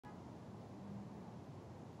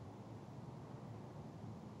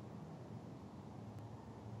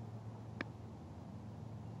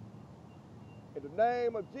In the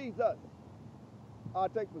name of Jesus, I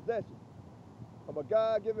take possession of a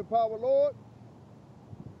God-given power, Lord,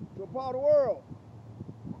 to empower the world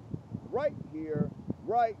right here,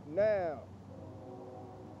 right now.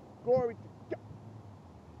 Glory to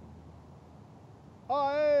God.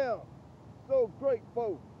 I am so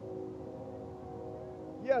grateful.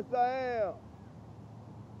 Yes, I am.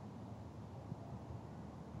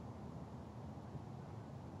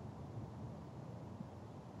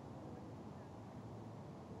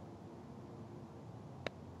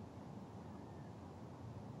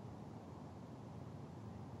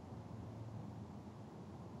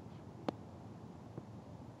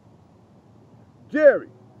 Jerry,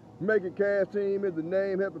 Making Cash Team is the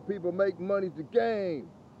name, helping people make money to gain.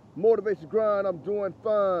 Motivation grind, I'm doing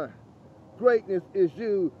fine. Greatness is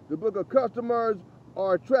you. The book of customers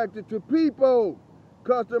are attracted to people.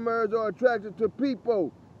 Customers are attracted to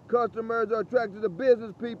people. Customers are attracted to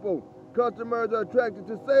business people. Customers are attracted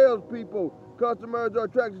to sales people. Customers are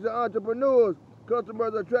attracted to entrepreneurs.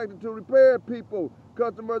 Customers are attracted to repair people.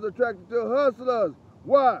 Customers are attracted to hustlers.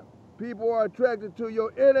 Why? People are attracted to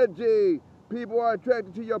your energy. People are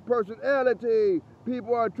attracted to your personality.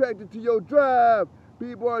 People are attracted to your drive.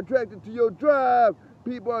 People are attracted to your drive.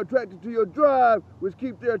 People are attracted to your drive, which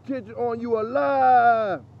keeps their attention on you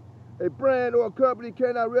alive. A brand or a company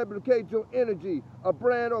cannot replicate your energy. A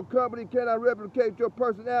brand or company cannot replicate your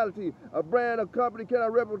personality. A brand or company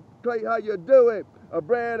cannot replicate how you do it. A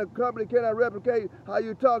brand or company cannot replicate how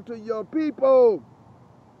you talk to your people.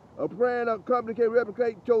 A brand or company can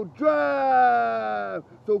replicate your drive.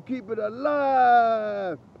 So keep it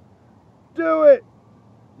alive. Do it.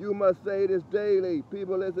 You must say this daily.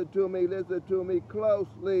 People, listen to me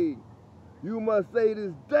closely. You must say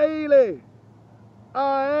this daily.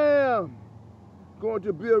 I am going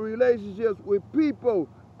to build relationships with people.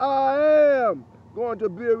 I am going to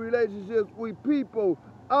build relationships with people.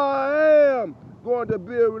 I am going to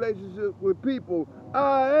build relationships with people.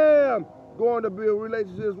 I am going to build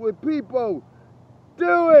relationships with people.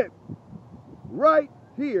 Do it right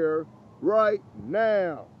here, right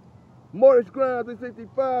now. Mortgage Grind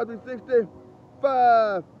 365,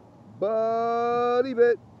 365. Believe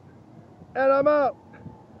it. And I'm out.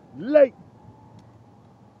 Late.